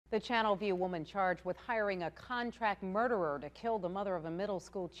The Channelview woman charged with hiring a contract murderer to kill the mother of a middle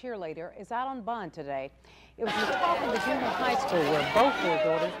school cheerleader is out on bond today. It was in the junior high school where both their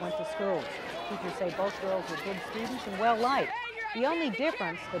daughters went to school. Teachers say both girls were good students and well-liked. The only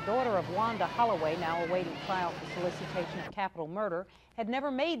difference, the daughter of Wanda Holloway, now awaiting trial for solicitation of capital murder, had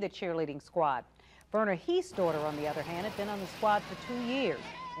never made the cheerleading squad. Verna Heath's daughter, on the other hand, had been on the squad for 2 years,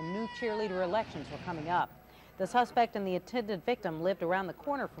 and new cheerleader elections were coming up. The suspect and the intended victim lived around the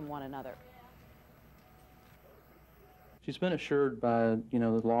corner from one another. She's been assured by,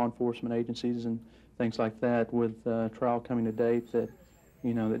 the law enforcement agencies and things like that, with trial coming to date, that,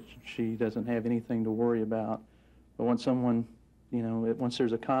 that she doesn't have anything to worry about. But when someone, once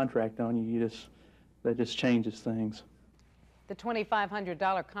there's a contract on you, that just changes things. The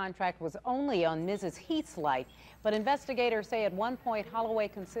 $2,500 contract was only on Mrs. Heath's life, but investigators say at one point Holloway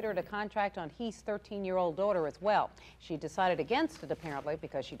considered a contract on Heath's 13-year-old daughter as well. She decided against it, apparently,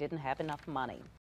 because she didn't have enough money.